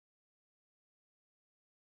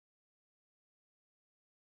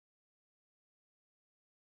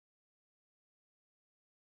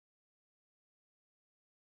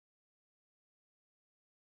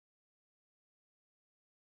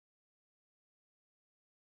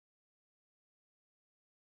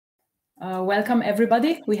Welcome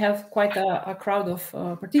everybody. We have quite a crowd of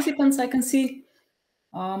participants I can see.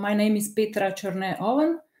 My name is Petra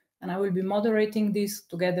Černe-Oven and I will be moderating this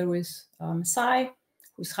together with Sai,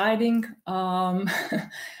 who's hiding. And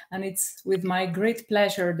it's with my great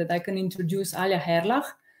pleasure that I can introduce Alja Herlah,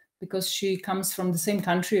 because she comes from the same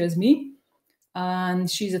country as me.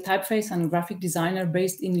 And she's a typeface and graphic designer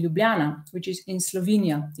based in Ljubljana, which is in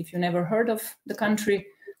Slovenia. If you never heard of the country,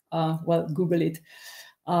 well, Google it.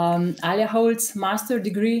 Alja holds master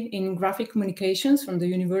degree in graphic communications from the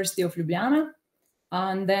University of Ljubljana.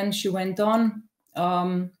 And then she went on.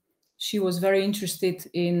 She was very interested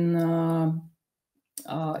in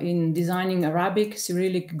designing Arabic,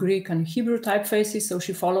 Cyrillic, Greek, and Hebrew typefaces. So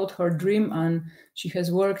she followed her dream, and she has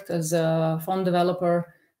worked as a font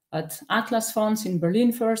developer at Atlas Fonts in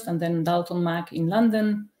Berlin first, and then Dalton Mac in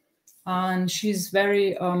London. And she's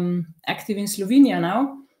very active in Slovenia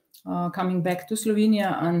now, coming back to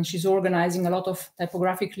Slovenia, and she's organizing a lot of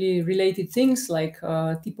typographically related things like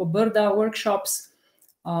Tipo Brda workshops.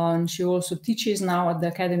 And she also teaches now at the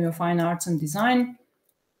Academy of Fine Arts and Design.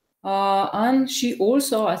 And she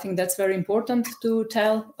also, I think that's very important to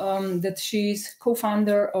tell, that she's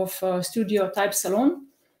co-founder of Studio Type Salon,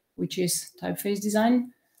 which is typeface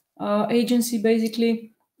design agency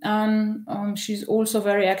basically. And she's also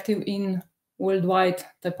very active in worldwide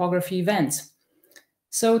typography events.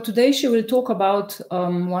 So today she will talk about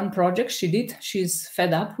one project she did. She's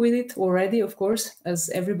fed up with it already, of course,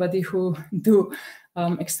 as everybody who do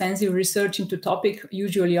extensive research into topic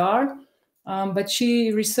usually are. But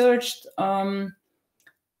she researched, well,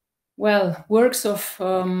 works of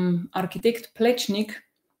architect Plečnik.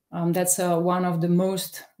 That's one of the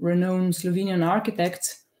most renowned Slovenian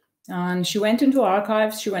architects. And she went into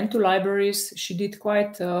archives, she went to libraries, she did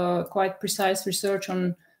quite precise research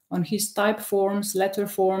on his type forms, letter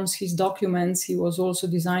forms, his documents. He was also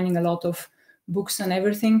designing a lot of books and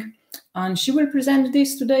everything. And she will present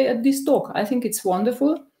this today at this talk. I think it's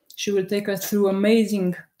wonderful. She will take us through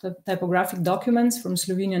amazing typographic documents from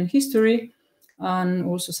Slovenian history and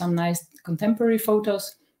also some nice contemporary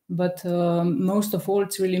photos. But most of all,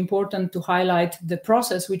 it's really important to highlight the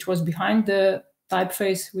process which was behind the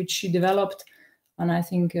typeface which she developed. And I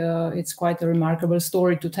think it's quite a remarkable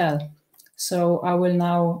story to tell. So I will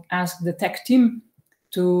now ask the tech team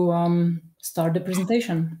to start the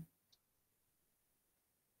presentation.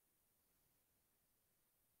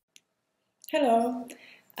 Hello,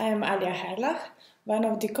 I am Alja Herlah, one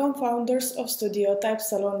of the co-founders of Studio Type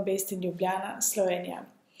Salon based in Ljubljana, Slovenia.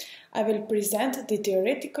 I will present the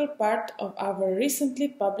theoretical part of our recently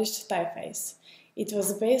published typeface. It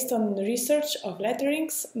was based on research of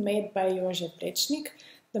letterings made by Jože Plečnik,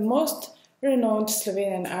 the most renowned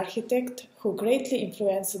Slovenian architect who greatly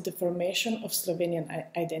influenced the formation of Slovenian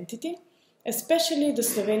identity, especially the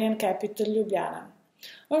Slovenian capital Ljubljana.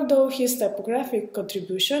 Although his typographic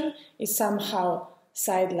contribution is somehow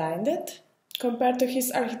sidelined compared to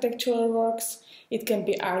his architectural works, it can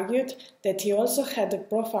be argued that he also had a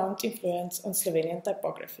profound influence on Slovenian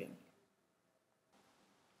typography.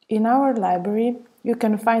 In our library, you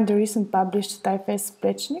can find the recent published typeface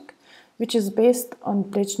Plečnik, which is based on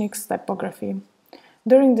Plečnik's typography.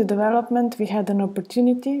 During the development, we had an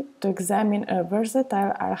opportunity to examine a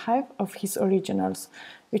versatile archive of his originals,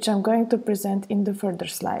 which I'm going to present in the further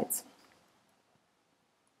slides.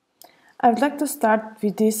 I would like to start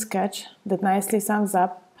with this sketch that nicely sums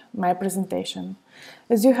up my presentation.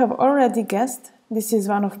 As you have already guessed, this is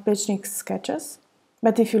one of Plečnik's sketches,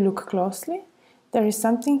 but if you look closely, there is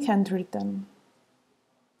something handwritten.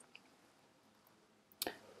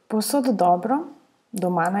 Povsod dobro,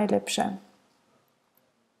 doma najlepše.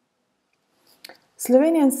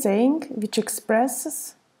 Slovenian saying which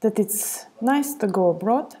expresses that it's nice to go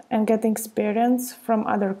abroad and get experience from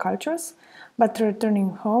other cultures, but returning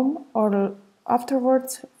home or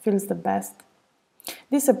afterwards feels the best.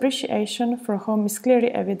 This appreciation for home is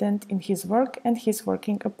clearly evident in his work and his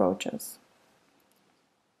working approaches.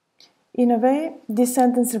 In a way, this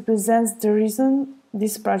sentence represents the reason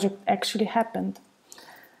this project actually happened.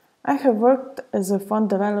 I have worked as a font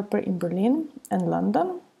developer in Berlin and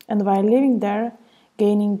London, and while living there,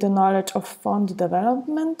 gaining the knowledge of font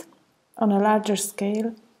development on a larger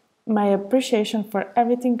scale, my appreciation for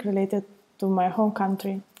everything related to my home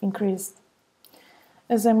country increased.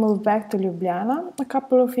 As I moved back to Ljubljana a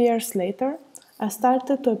couple of years later, I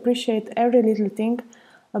started to appreciate every little thing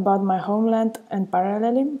about my homeland and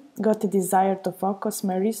parallelly got a desire to focus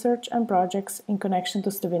my research and projects in connection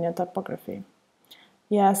to Slovenian typography.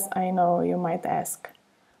 Yes, I know, you might ask,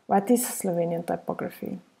 what is Slovenian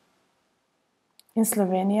typography? In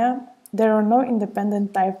Slovenia, there are no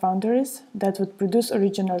independent type foundries that would produce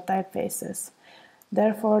original typefaces.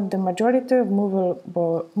 Therefore, the majority of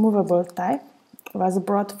movable type was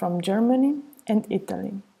brought from Germany and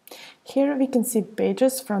Italy. Here we can see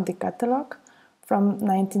pages from the catalog from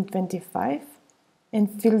 1925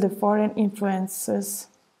 and feel the foreign influences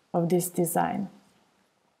of this design.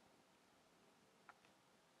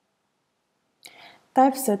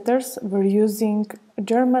 Typesetters were using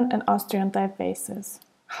German and Austrian typefaces.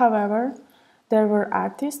 However, there were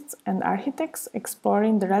artists and architects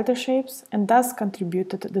exploring the letter shapes and thus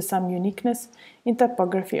contributed to some uniqueness in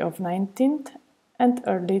typography of 19th and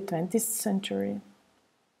early 20th century.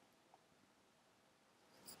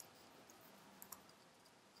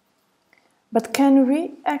 But can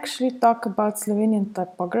we actually talk about Slovenian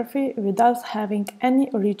typography without having any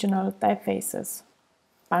original typefaces?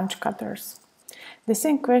 Punch cutters. The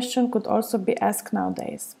same question could also be asked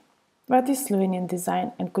nowadays. What is Slovenian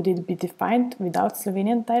design and could it be defined without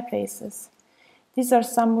Slovenian typefaces? These are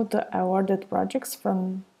some of the awarded projects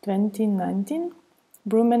from 2019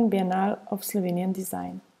 Brumen Biennale of Slovenian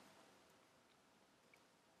Design.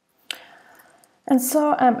 And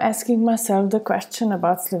so I'm asking myself the question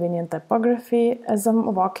about Slovenian typography as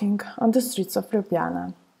I'm walking on the streets of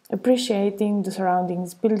Ljubljana, appreciating the surrounding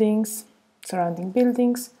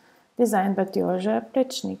buildings designed by Jože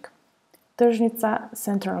Plečnik. Tržnica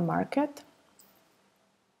Central Market,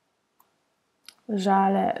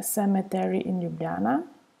 Žale Cemetery in Ljubljana,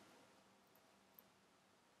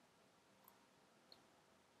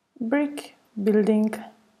 brick building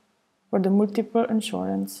for the multiple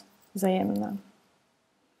insurance Vzajemna.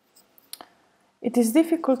 It is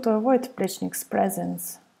difficult to avoid Plečnik's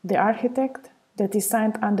presence, the architect that is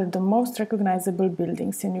signed under the most recognizable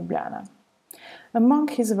buildings in Ljubljana. Among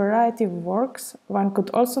his variety of works, one could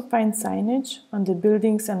also find signage on the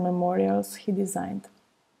buildings and memorials he designed.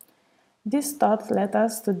 This thought led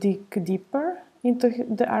us to dig deeper into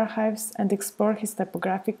the archives and explore his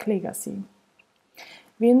typographic legacy.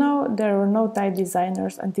 We know there were no type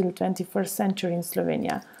designers until 21st century in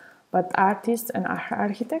Slovenia, but artists and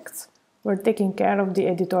architects were taking care of the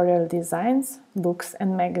editorial designs, books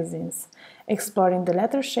and magazines, exploring the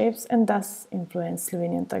letter shapes and thus influenced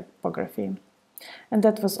Slovenian typography. And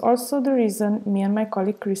that was also the reason me and my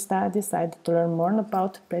colleague Krista decided to learn more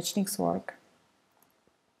about Plečnik's work.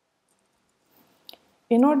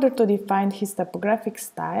 In order to define his typographic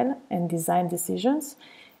style and design decisions,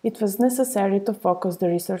 it was necessary to focus the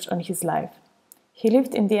research on his life. He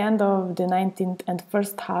lived in the end of the 19th and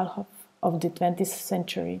first half of the 20th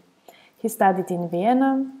century. He studied in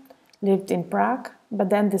Vienna, lived in Prague, but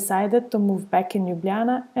then decided to move back in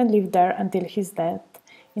Ljubljana and lived there until his death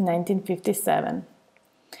in 1957.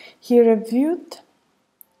 We reviewed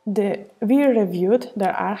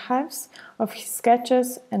the archives of his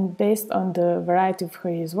sketches and based on the variety of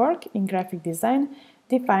his work in graphic design,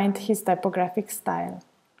 defined his typographic style.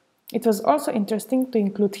 It was also interesting to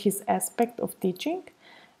include his aspect of teaching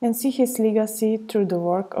and see his legacy through the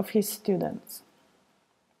work of his students.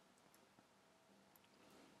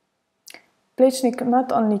 Plečnik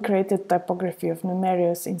not only created typography of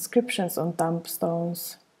numerous inscriptions on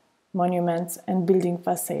tombstones, monuments and building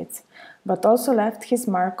façades, but also left his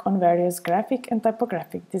mark on various graphic and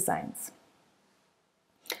typographic designs.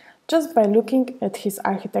 Just by looking at his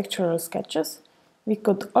architectural sketches, we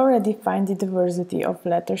could already find the diversity of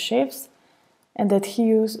letter shapes and that he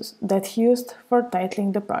used for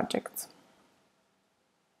titling the projects.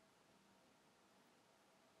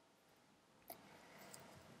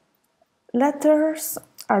 Letters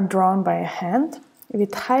are drawn by hand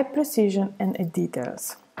with high precision and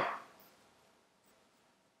details.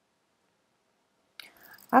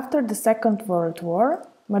 After the Second World War,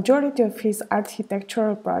 majority of his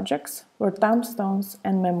architectural projects were tombstones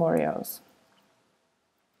and memorials,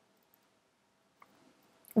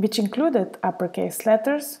 which included uppercase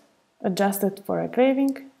letters adjusted for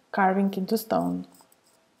engraving, carving into stone.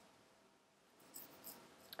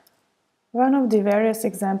 One of the various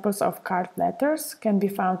examples of carved letters can be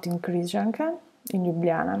found in Križanke in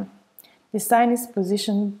Ljubljana. The sign is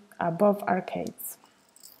positioned above arcades.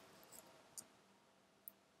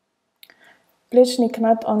 Plečnik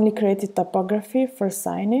not only created typography for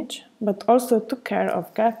signage, but also took care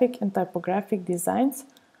of graphic and typographic designs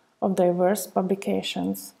of diverse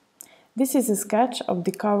publications. This is a sketch of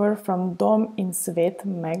the cover from Dom in Svet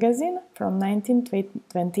magazine from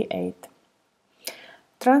 1928.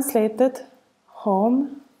 Translated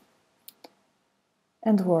Home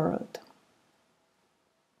and World.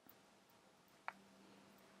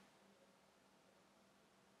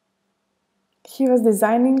 He was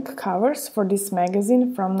designing covers for this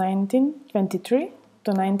magazine from 1923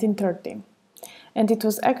 to 1930, and it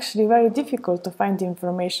was actually very difficult to find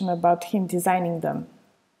information about him designing them.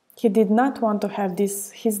 He did not want to have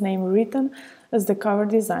his name written as the cover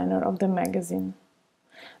designer of the magazine.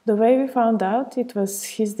 The way we found out it was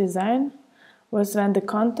his design was when the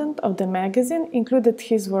content of the magazine included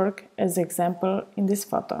his work as example in this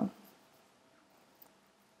photo.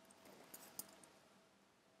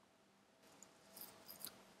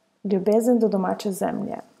 Ljubezen do domače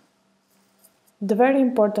zemlje. The very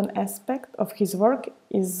important aspect of his work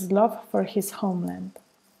is love for his homeland.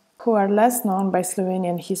 Who are less known by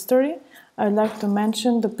Slovenian history, I'd like to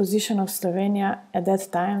mention the position of Slovenia at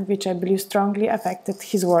that time, which I believe strongly affected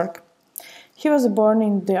his work. He was born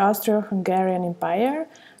in the Austro-Hungarian Empire,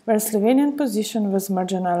 where Slovenian position was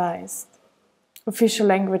marginalized. Official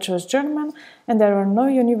language was German, and there were no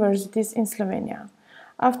universities in Slovenia.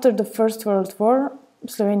 After the First World War,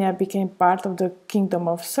 Slovenia became part of the Kingdom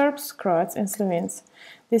of Serbs, Croats, and Slovenes.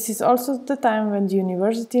 This is also the time when the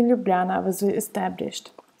university in Ljubljana was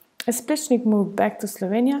established. As Plečnik moved back to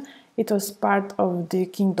Slovenia, it was part of the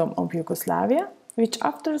Kingdom of Yugoslavia, which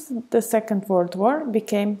after the Second World War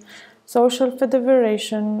became Social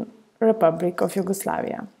Federation Republic of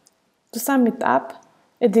Yugoslavia. To sum it up,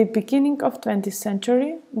 at the beginning of 20th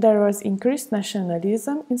century, there was increased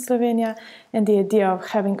nationalism in Slovenia and the idea of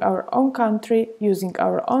having our own country, using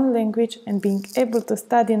our own language and being able to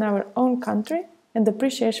study in our own country, and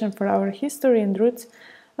appreciation for our history and roots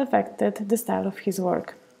affected the style of his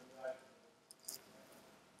work.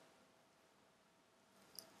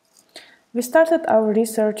 We started our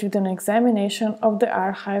research with an examination of the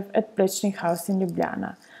archive at Plečnik House in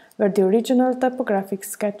Ljubljana, where the original typographic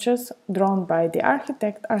sketches drawn by the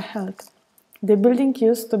architect are held. The building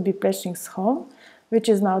used to be Plečnik's home, which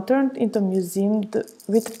is now turned into a museum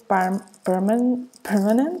with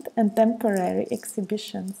permanent and temporary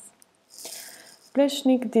exhibitions.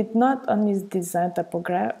 Plečnik did not only design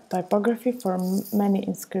typography for many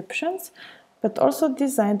inscriptions, but also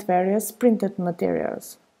designed various printed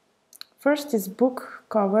materials. First is book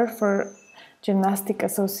cover for Gymnastic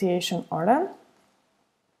Association Oral.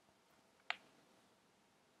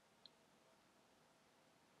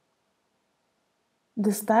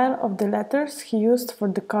 The style of the letters he used for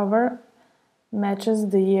the cover matches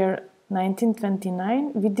the year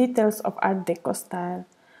 1929 with details of Art Deco style.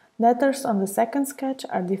 Letters on the second sketch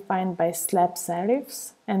are defined by slab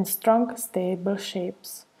serifs and strong, stable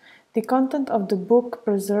shapes. The content of the book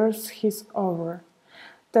preserves his aura.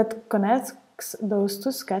 What connects those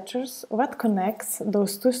two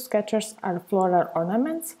sketches are floral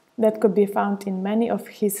ornaments that could be found in many of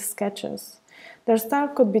his sketches. Their style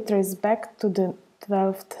could be traced back to the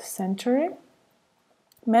 12th century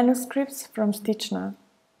manuscripts from Stichna.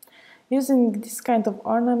 Using this kind of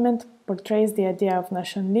ornament portrays the idea of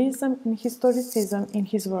nationalism and historicism in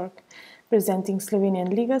his work, presenting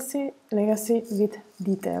Slovenian legacy with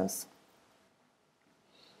details.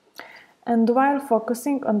 And while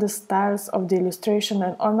focusing on the styles of the illustration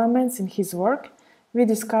and ornaments in his work, we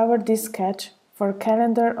discovered this sketch for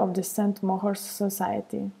calendar of the St. Mohor's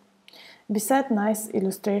Society. Beside nice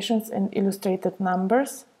illustrations and illustrated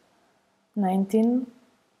numbers,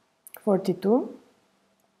 1942,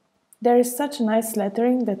 there is such nice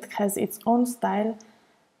lettering that has its own style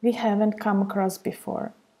we haven't come across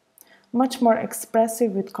before. Much more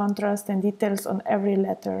expressive with contrast and details on every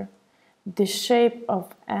letter. The shape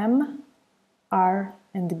of M, R,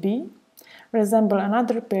 and B resemble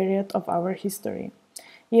another period of our history.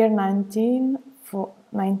 Year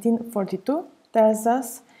 1942 tells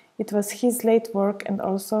us it was his late work and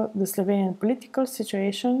also the Slovenian political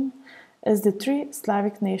situation as the three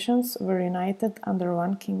Slavic nations were united under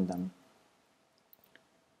one kingdom.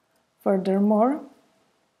 Furthermore,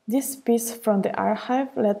 this piece from the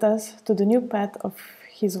archive led us to the new path of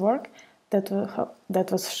his work that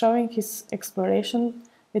was showing his exploration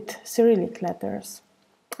with Cyrillic letters.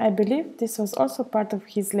 I believe this was also part of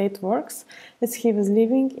his late works as he was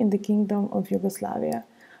living in the Kingdom of Yugoslavia.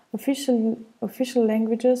 Official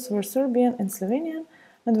languages were Serbian and Slovenian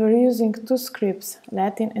and were using two scripts,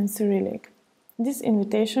 Latin and Cyrillic. This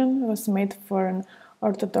invitation was made for an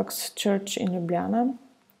Orthodox church in Ljubljana,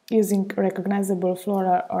 using recognizable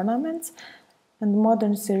floral ornaments and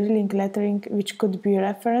modern Cyrillic lettering which could be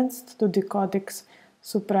referenced to the Codex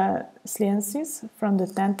Suprasliensis from the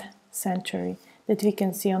 10th century that we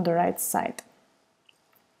can see on the right side.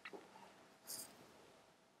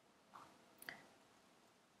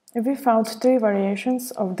 We found three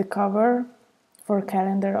variations of the cover for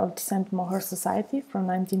calendar of the St. Mohor Society from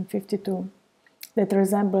 1952 that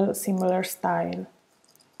resemble similar style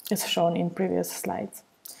as shown in previous slides.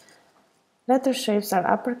 Letter shapes are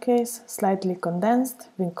uppercase, slightly condensed,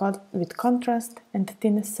 with contrast and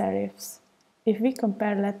thin serifs. If we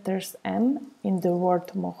compare letters M in the word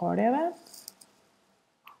Mohoreva,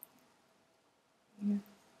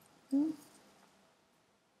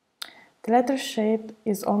 the letter shape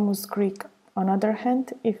is almost Greek. On the other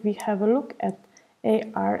hand, if we have a look at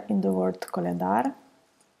AR in the word Koledar,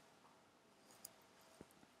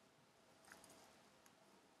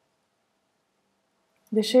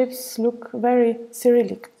 the shapes look very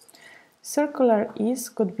Cyrillic. Circular E's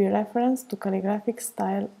could be referenced to calligraphic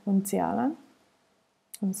style uncial.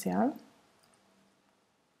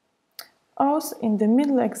 O's in the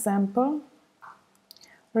middle example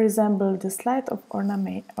resemble the slide of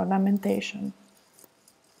ornamentation.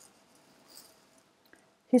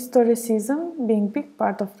 Historicism being a big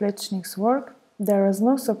part of Plečnik's work, there was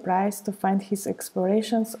no surprise to find his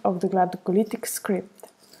explorations of the Glagolitic script.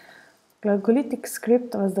 Glagolitic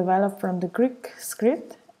script was developed from the Greek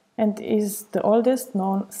script and is the oldest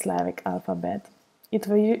known Slavic alphabet. It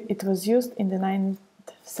was used in the 9th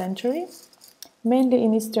century, mainly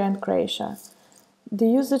in Istria and Croatia. The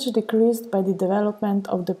usage decreased by the development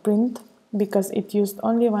of the print because it used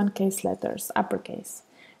only one case letters, uppercase,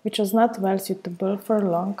 which was not well suitable for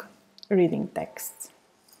long reading texts.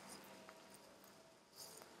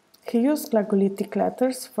 He used Glagolitic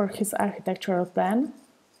letters for his architectural plan.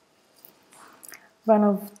 One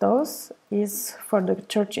of those is for the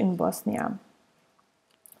church in Bosnia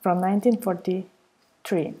from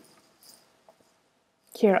 1943.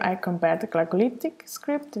 Here I compared the Glagolitic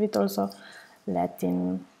script with also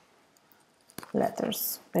Latin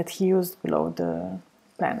letters that he used below the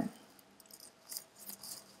plan.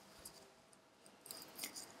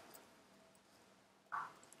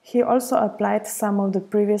 He also applied some of the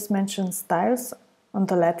previous mentioned styles on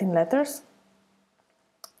the Latin letters,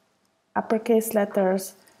 uppercase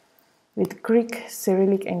letters with Greek,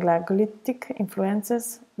 Cyrillic and Glagolitic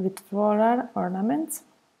influences with floral ornaments,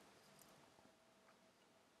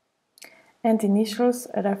 and initials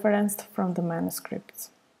referenced from the manuscripts.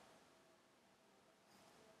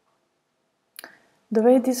 The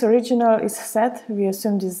way this original is set, we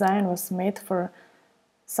assume design was made for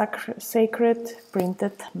sacred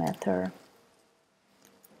printed matter.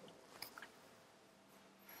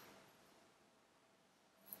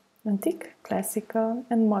 Antique, classical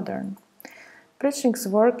and modern. Plečnik's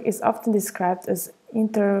work is often described as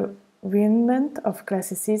intertwinement of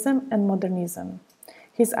classicism and modernism.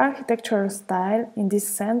 His architectural style, in this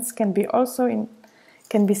sense, can be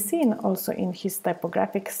seen also in his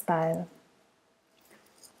typographic style.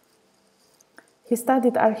 He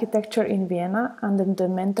studied architecture in Vienna under the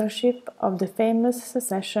mentorship of the famous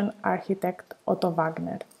Secession architect Otto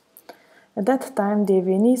Wagner. At that time, the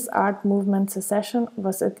Viennese art movement Secession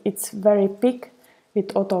was at its very peak,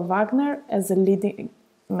 with Otto Wagner as a leading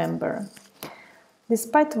member.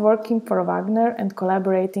 Despite working for Wagner and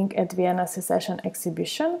collaborating at Vienna Secession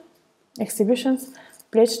exhibitions,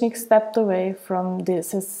 Plečnik stepped away from the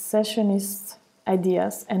secessionist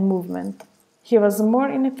ideas and movement. He was more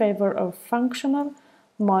in favor of functional,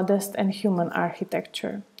 modest and human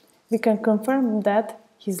architecture. We can confirm that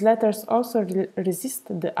his letters also resist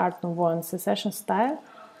the Art Nouveau and Secession style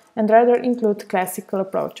and rather include classical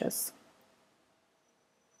approaches.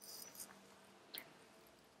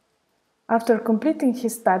 After completing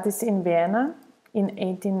his studies in Vienna in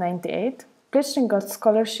 1898, Plečnik got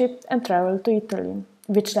scholarship and traveled to Italy,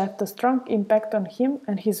 which left a strong impact on him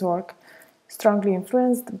and his work, strongly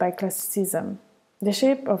influenced by classicism. The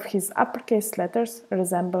shape of his uppercase letters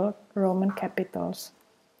resemble Roman capitals.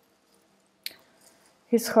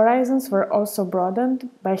 His horizons were also broadened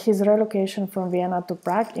by his relocation from Vienna to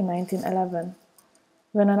Prague in 1911,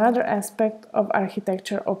 when another aspect of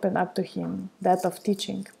architecture opened up to him, that of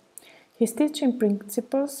teaching. His teaching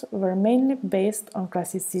principles were mainly based on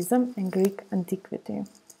classicism and Greek antiquity.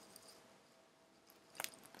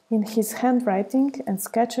 In his handwriting and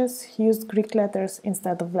sketches, he used Greek letters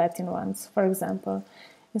instead of Latin ones. For example,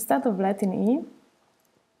 instead of Latin E,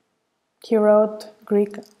 he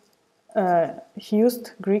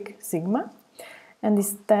used Greek sigma, and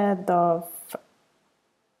instead of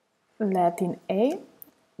Latin A,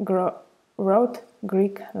 wrote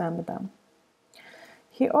Greek lambda.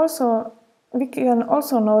 We can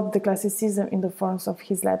also note the classicism in the forms of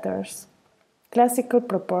his letters. Classical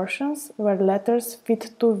proportions where letters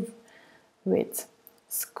fit two widths,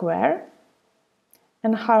 square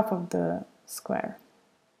and half of the square.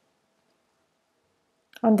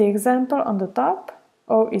 On the example on the top,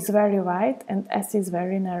 O is very wide and S is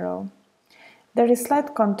very narrow. There is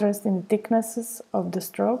slight contrast in the thicknesses of the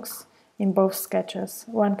strokes in both sketches.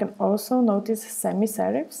 One can also notice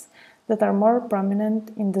semi-serifs that are more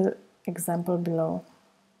prominent in the example below.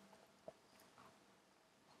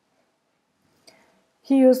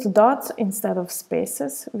 He used dots instead of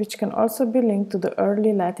spaces, which can also be linked to the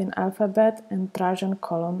early Latin alphabet and Trajan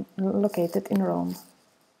column located in Rome.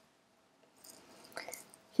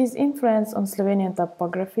 His influence on Slovenian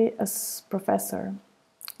typography as professor.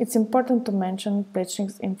 It's important to mention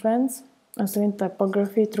Plečnik's influence on Slovenian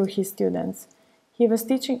typography through his students. He was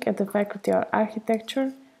teaching at the Faculty of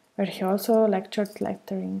Architecture, where he also lectured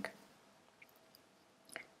lettering.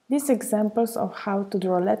 These examples of how to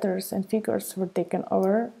draw letters and figures were taken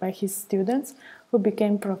over by his students, who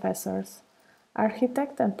became professors.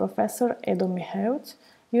 Architect and professor Edo Mihajlović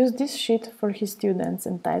used this sheet for his students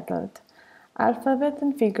entitled Alphabet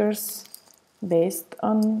and Figures based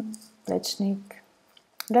on Plečnik.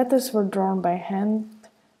 Letters were drawn by hand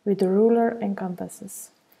with a ruler and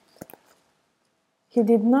compasses. He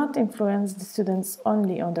did not influence the students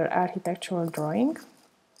only on their architectural drawing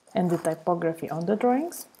and the typography on the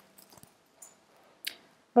drawings,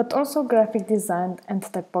 but also graphic design and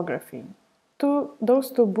typography. Those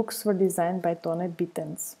two books were designed by Tone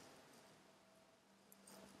Bittens.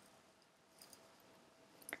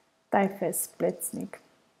 Typeface Plečnik.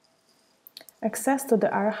 Access to the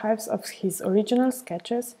archives of his original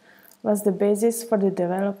sketches was the basis for the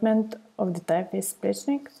development of the Typeface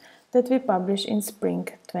Plečnik that we published in spring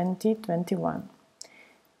 2021.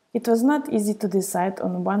 It was not easy to decide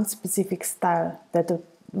on one specific style that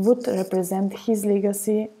would represent his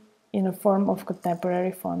legacy in a form of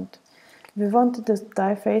contemporary font. We wanted the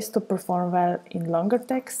typeface to perform well in longer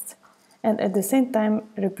texts and at the same time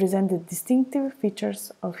represent the distinctive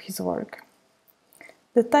features of his work.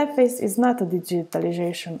 The typeface is not a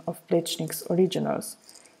digitalization of Plečnik's originals.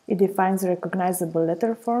 It defines recognizable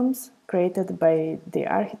letter forms created by the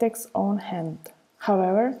architect's own hand.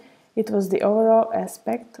 However, it was the overall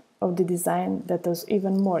aspect of the design that was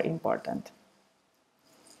even more important.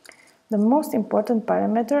 The most important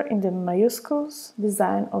parameter in the majuscules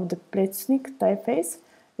design of the Plečnik typeface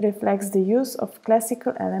reflects the use of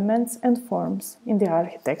classical elements and forms in the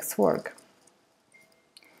architect's work.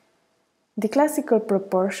 The classical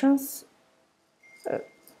proportions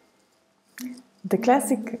The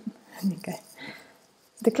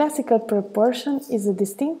classical proportion is a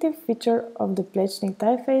distinctive feature of the Plečnik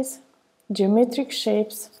typeface, geometric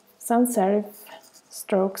shapes, sans serif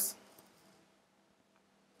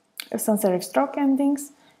stroke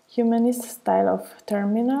endings, humanist style of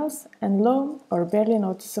terminals, and low or barely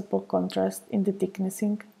noticeable contrast in the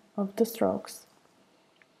thicknessing of the strokes.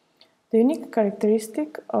 The unique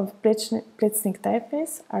characteristic of Plečnik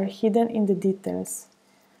typeface are hidden in the details: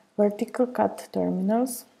 vertical cut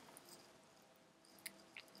terminals,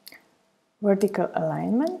 vertical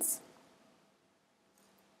alignments,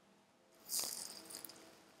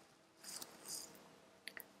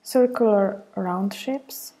 circular round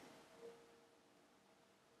shapes,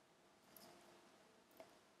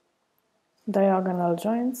 diagonal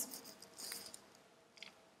joints,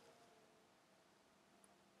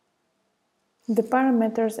 the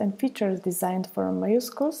parameters and features designed for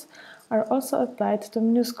majuscules are also applied to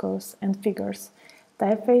minuscules and figures.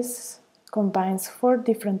 Typeface combines 4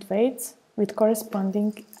 different weights with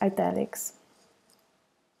corresponding italics.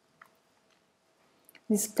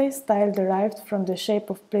 Display style derived from the shape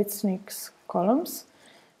of Plečnik's columns,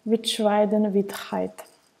 which widen with height.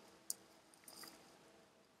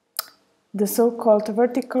 The so-called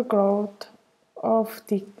vertical growth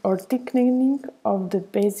or thickening of the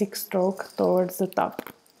basic stroke towards the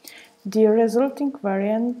top. The resulting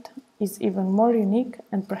variant is even more unique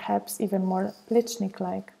and perhaps even more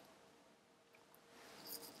Plečnik-like.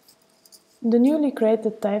 The newly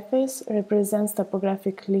created typeface represents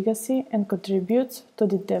typographic legacy and contributes to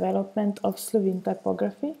the development of Slovene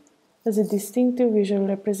typography as a distinctive visual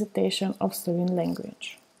representation of Slovene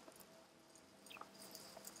language.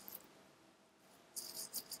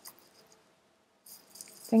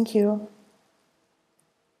 Thank you.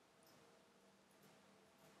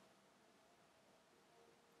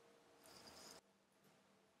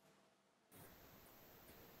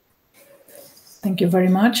 Thank you very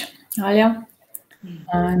much, Alja.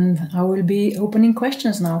 And I will be opening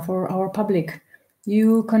questions now for our public.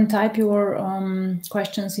 You can type your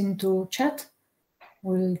questions into chat.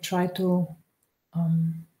 We'll try to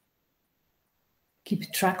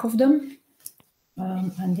keep track of them.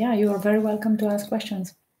 And yeah, you are very welcome to ask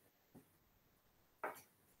questions.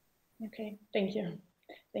 Okay, thank you.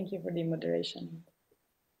 Thank you for the moderation.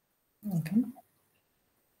 Welcome.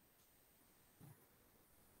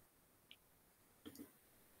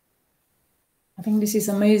 I think this is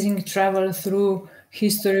amazing travel through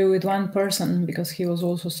history with one person, because he was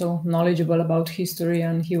also so knowledgeable about history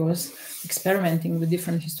and he was experimenting with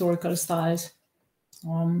different historical styles.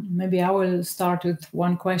 Maybe I will start with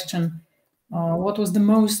one question. What was the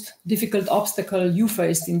most difficult obstacle you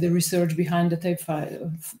faced in the research behind the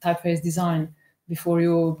typeface design before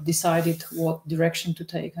you decided what direction to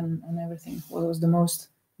take and everything? What was the most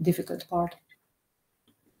difficult part?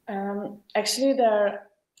 Actually, there are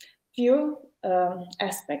few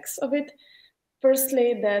aspects of it.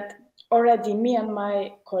 Firstly, that already me and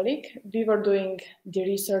my colleague, we were doing the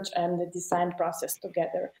research and the design process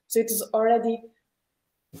together. So it is already,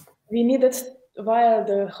 we needed, while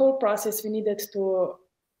the whole process, we needed to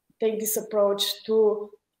take this approach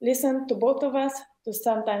to listen to both of us, to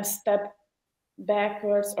sometimes step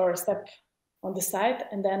backwards or step on the side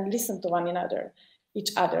and then listen to one another,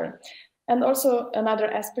 each other. And also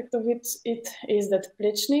another aspect of it is that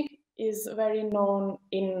Plečnik is very known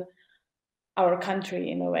in our country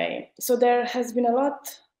in a way. So there has been a lot of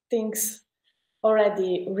things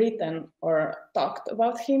already written or talked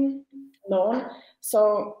about him, known.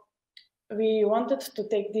 So we wanted to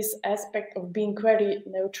take this aspect of being very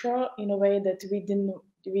neutral in a way that we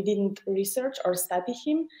didn't research or study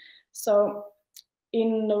him. So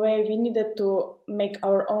in a way, we needed to make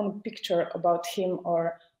our own picture about him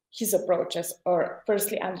or his approaches, or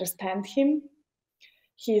firstly understand him.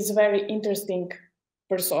 He is very interesting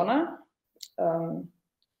persona, and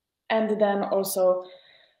then also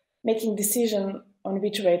making decision on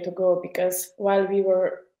which way to go, because while we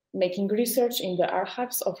were making research in the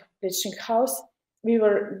archives of Plečnik house, we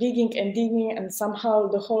were digging and digging, and somehow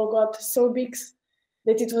the hole got so big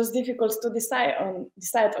that it was difficult to decide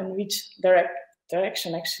on which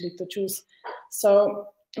direction actually to choose. So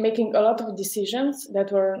making a lot of decisions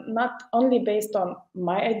that were not only based on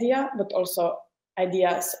my idea, but also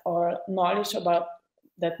ideas or knowledge about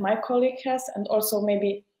that my colleague has, and also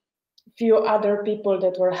maybe few other people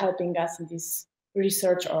that were helping us in this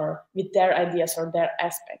research or with their ideas or their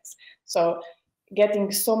aspects. So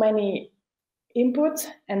getting so many inputs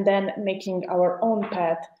and then making our own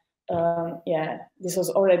path, this was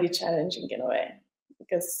already challenging in a way,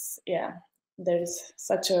 because there is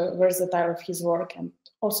such a versatile of his work, and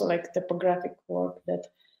also like typographic work that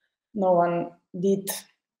no one did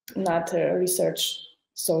not research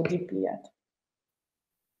so deeply yet.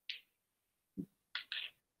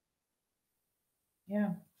 Yeah.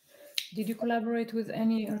 Did you collaborate with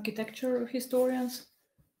any architecture historians?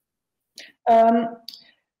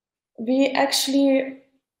 We actually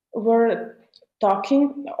were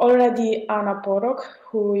talking already. Anna Porok,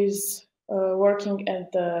 who is working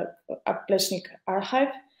at the Plečnik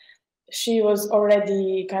archive, she was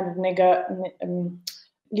already kind of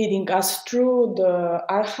leading us through the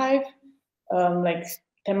archive, like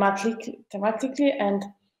thematically. And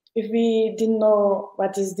if we didn't know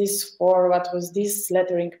what is this for, what was this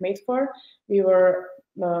lettering made for, we were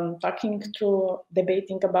talking through,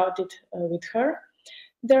 debating about it with her.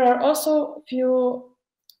 There are also few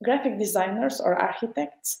graphic designers or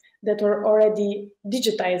architects that were already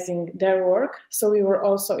digitizing their work. So we were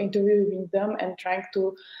also interviewing them and trying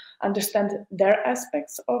to understand their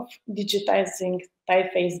aspects of digitizing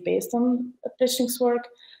typeface based on Plečnik's work.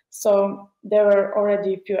 So there were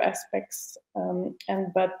already a few aspects,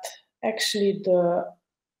 but actually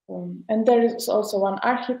and there is also one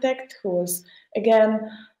architect who was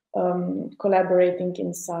again collaborating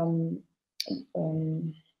in some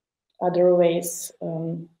other ways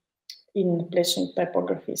in Plečnik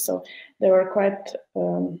typography. So there were quite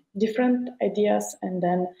different ideas, and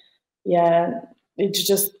then it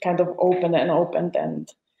just kind of opened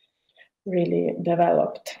and really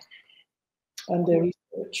developed on the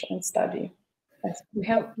research and study. We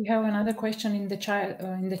have another question in the chat.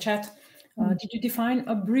 Did you define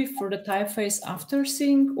a brief for the typeface after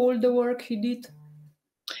seeing all the work he did?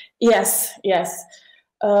 Yes.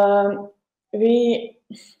 We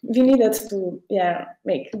needed to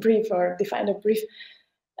make a brief or define a brief,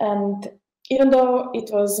 and even though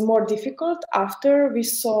it was more difficult after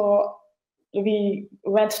we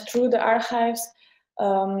went through the archives,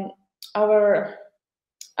 our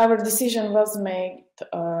decision was made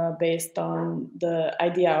based on the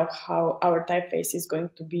idea of how our typeface is going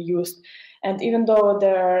to be used. And even though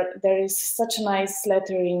there is such nice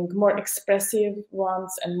lettering, more expressive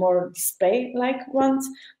ones and more display-like ones,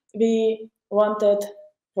 we wanted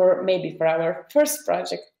for our first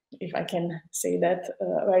project, if I can say that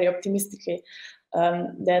very optimistically,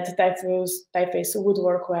 that typeface would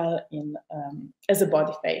work well in as a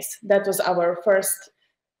body face. That was our first,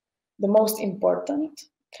 the most important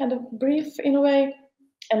kind of brief in a way.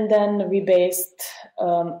 And then we based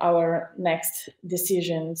our next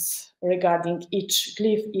decisions regarding each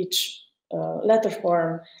glyph, each letter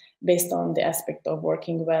form, based on the aspect of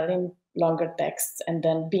working well in longer texts and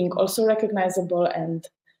then being also recognizable, and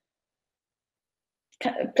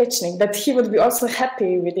Plečnik, that he would be also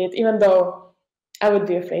happy with it, even though I would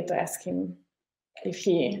be afraid to ask him if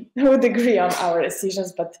he would agree on our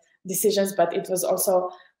decisions, but it was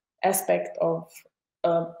also aspect of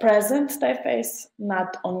present typeface,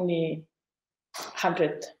 not only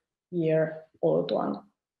 100-year-old one.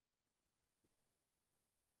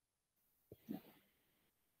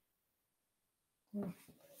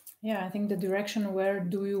 Yeah, I think the direction where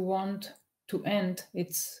do you want to end,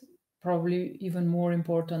 it's probably even more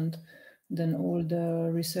important than all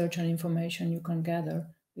the research and information you can gather,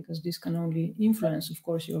 because this can only influence, of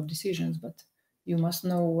course, your decisions, but you must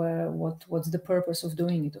know what's the purpose of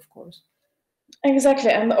doing it, of course.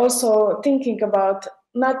 Exactly, and also thinking about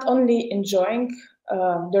not only enjoying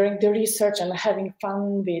during the research and having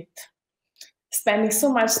fun with spending so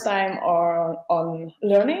much time on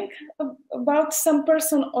learning about some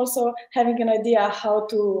person, also having an idea how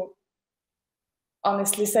to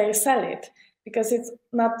honestly say sell it, because it's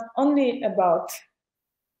not only about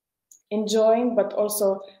enjoying but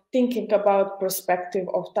also thinking about perspective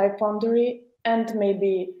of type foundry and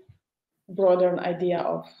maybe broader idea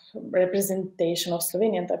of representation of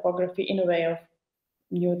Slovenian typography in a way of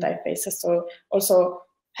new typefaces. So also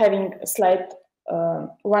having a slight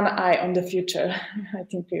one eye on the future, I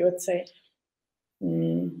think we would say.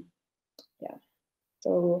 Yeah.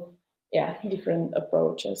 So yeah, different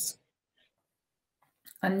approaches.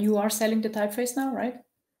 And you are selling the typeface now, right?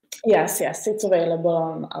 Yes, it's available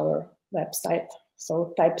on our website.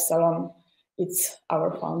 So Type Salon, it's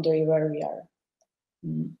our foundry where we are,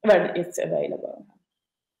 where it's available.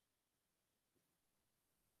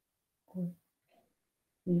 Cool.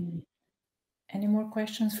 Any more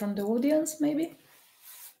questions from the audience, maybe?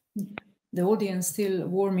 The audience still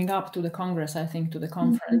warming up to the Congress, I think, to the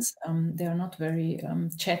conference. They are not very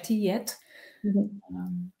chatty yet,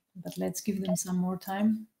 but let's give them some more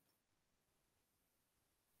time.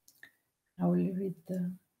 I will read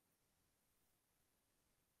the...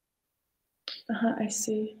 I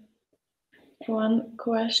see one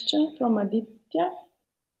question from Aditya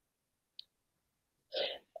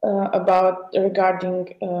about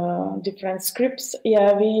regarding different scripts.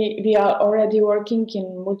 Yeah, we are already working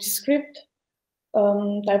in multi-script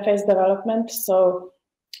typeface development. So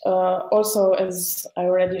also, as I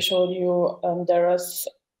already showed you, there is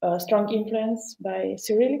a strong influence by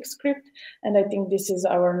Cyrillic script, and I think this is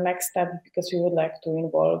our next step, because we would like to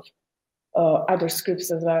involve other scripts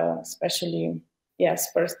as well, especially,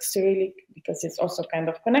 yes, first Cyrillic, because it's also kind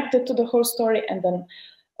of connected to the whole story, and then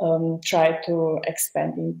try to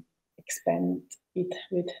expand it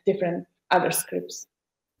with different other scripts.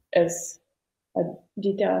 As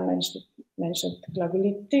Aditya mentioned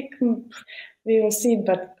glagolitic, we will see,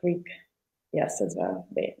 but Greek, yes, as well,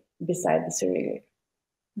 beside the Cyrillic.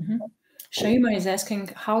 Shaima is asking,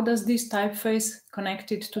 how does this typeface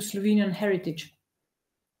connect it to Slovenian heritage?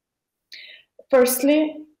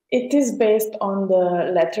 Firstly, it is based on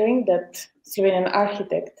the lettering that Slovenian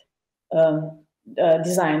architect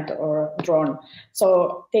designed or drawn.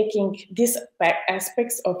 So taking these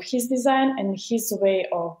aspects of his design and his way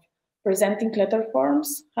of presenting letter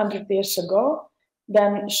forms 100 years ago,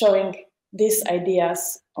 then showing these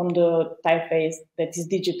ideas on the typeface that is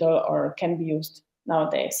digital or can be used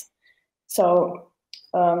nowadays. So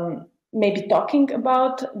maybe talking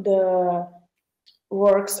about the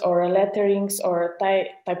works or letterings or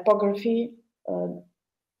typography,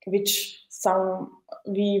 which some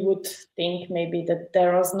we would think maybe that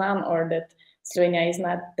there was none, or that Slovenia is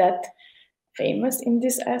not that famous in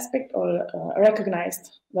this aspect or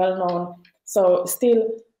recognized, well known. So still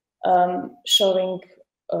showing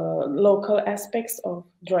local aspects of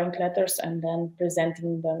drawing letters and then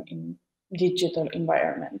presenting them in digital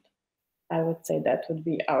environment. I would say that would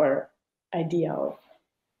be our idea of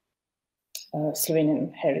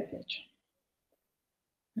Slovenian heritage.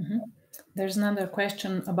 There's another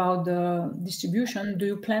question about the distribution. Do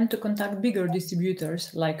you plan to contact bigger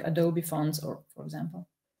distributors like Adobe Fonts, or for example?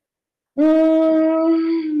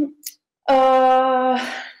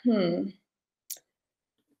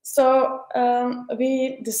 So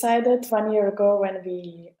we decided 1 year ago, when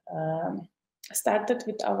we started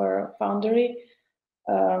with our foundry,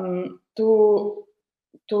 to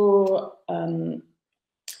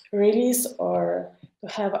release or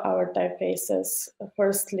to have our typefaces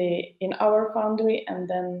firstly in our foundry, and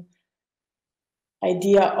then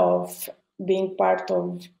idea of being part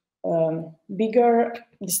of bigger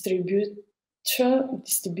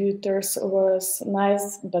distributors was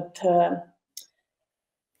nice, but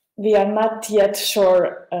we are not yet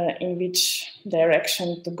sure in which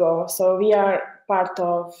direction to go. So we are part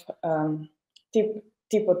of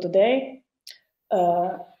Typo Today,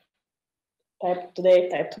 Type Today,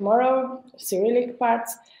 Type Tomorrow, Cyrillic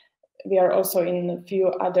parts. We are also in a few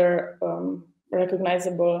other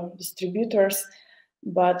recognizable distributors,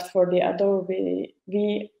 but for the Adobe,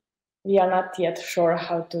 we are not yet sure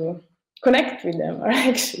how to connect with them or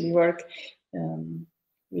actually work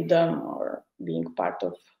with them or being part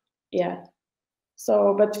of, yeah.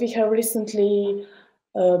 So, but we have recently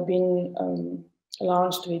been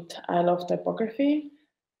launched with I Love Typography,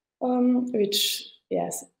 which,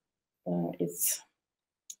 yes, it's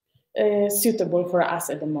suitable for us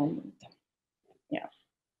at the moment. Yeah.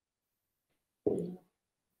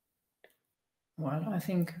 Well, I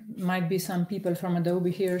think might be some people from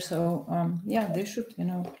Adobe here, so yeah, they should,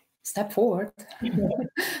 step forward. Yeah,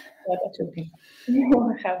 that should be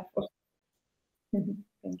helpful.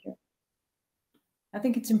 Thank you. I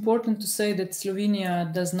think it's important to say that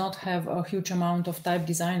Slovenia does not have a huge amount of type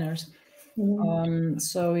designers.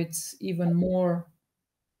 So it's even more,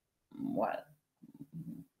 well,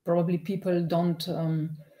 probably people don't,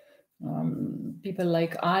 people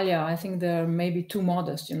like Alja, I think they're maybe too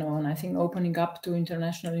modest, and I think opening up to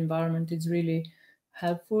international environment is really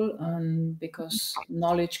helpful, and because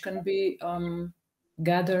knowledge can be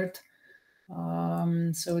gathered.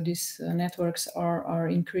 So these networks are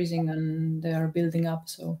increasing and they are building up.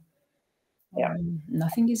 So yeah,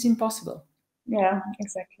 nothing is impossible. Yeah,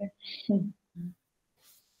 exactly.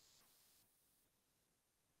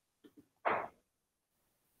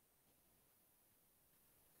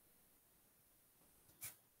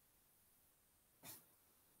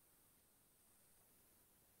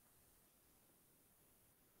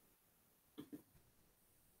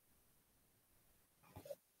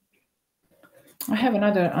 I have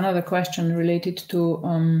another question related to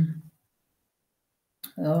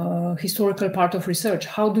historical part of research.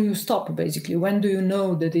 How do you stop, basically? When do you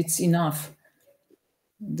know that it's enough?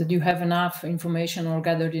 That you have enough information or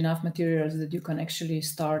gathered enough materials that you can actually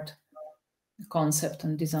start the concept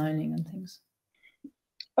and designing and things?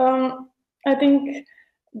 I think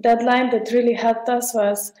deadline that really helped us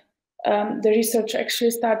was the research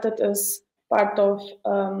actually started as part of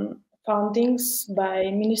foundings by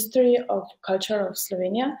Ministry of Culture of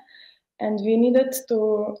Slovenia, and we needed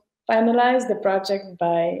to finalize the project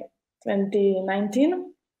by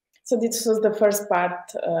 2019. So this was the first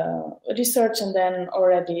part, research, and then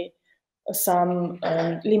already some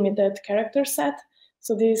limited character set.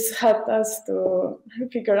 So this helped us to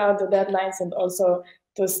figure out the deadlines and also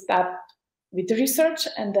to start with research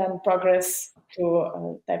and then progress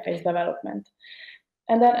to typeface development.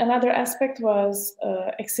 And then another aspect was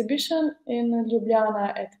exhibition in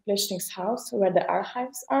Ljubljana at Plečnik's house, where the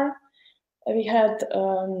archives are. We had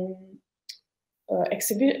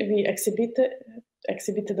exhibited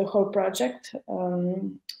the whole project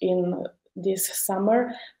in this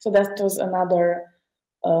summer. So that was another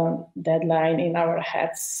deadline in our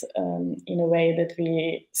heads, in a way that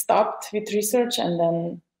we stopped with research and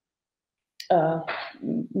then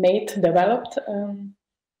developed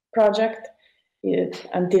project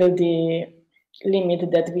until the limit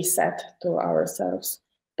that we set to ourselves,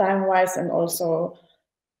 time-wise, and also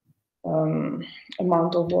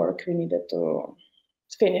amount of work we needed to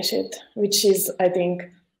finish it, which is, I think,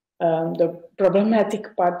 the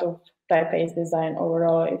problematic part of typeface design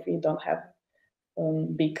overall, if we don't have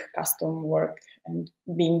big custom work and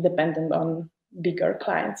being dependent on bigger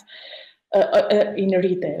clients in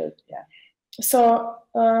retail. Yeah. So,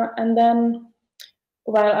 and then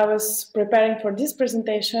while I was preparing for this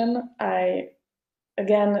presentation, I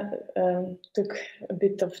again took a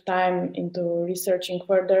bit of time into researching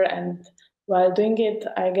further, and while doing it,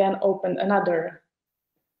 I again opened another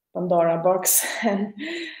Pandora box and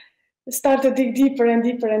started to dig deeper and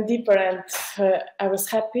deeper and deeper, and I was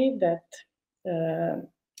happy that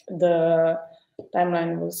the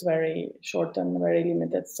timeline was very short and very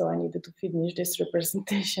limited, so I needed to finish this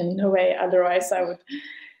representation in a way, otherwise I would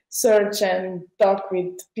search and talk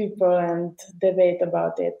with people and debate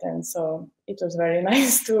about it. And so it was very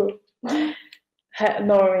nice to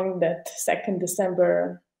knowing that 2nd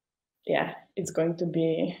December, yeah, it's going to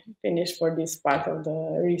be finished for this part of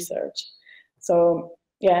the research. So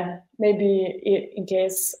yeah, maybe in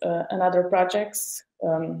case another projects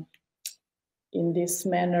in this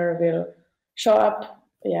manner will show up,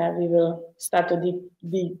 yeah, we will start to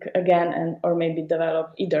dig again, and or maybe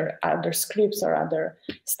develop either other scripts or other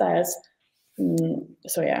styles.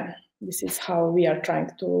 So yeah, this is how we are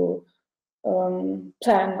trying to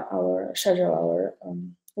schedule our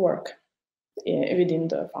work within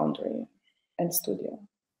the foundry and studio.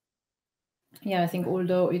 Yeah, I think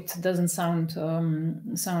although it doesn't sound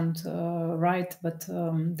right, but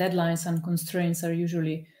deadlines and constraints are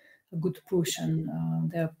usually a good push, and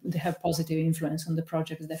they have positive influence on the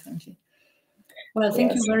project, definitely. Well,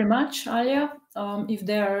 thank you very much, Alja. If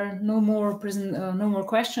there are no more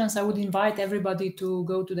questions, I would invite everybody to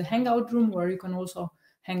go to the Hangout room, where you can also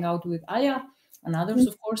hang out with Alja and others,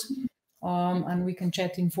 of course, and we can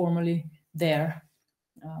chat informally there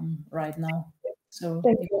right now. So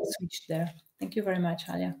you can switch there. Thank you very much,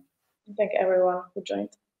 Alja. Thank everyone who joined.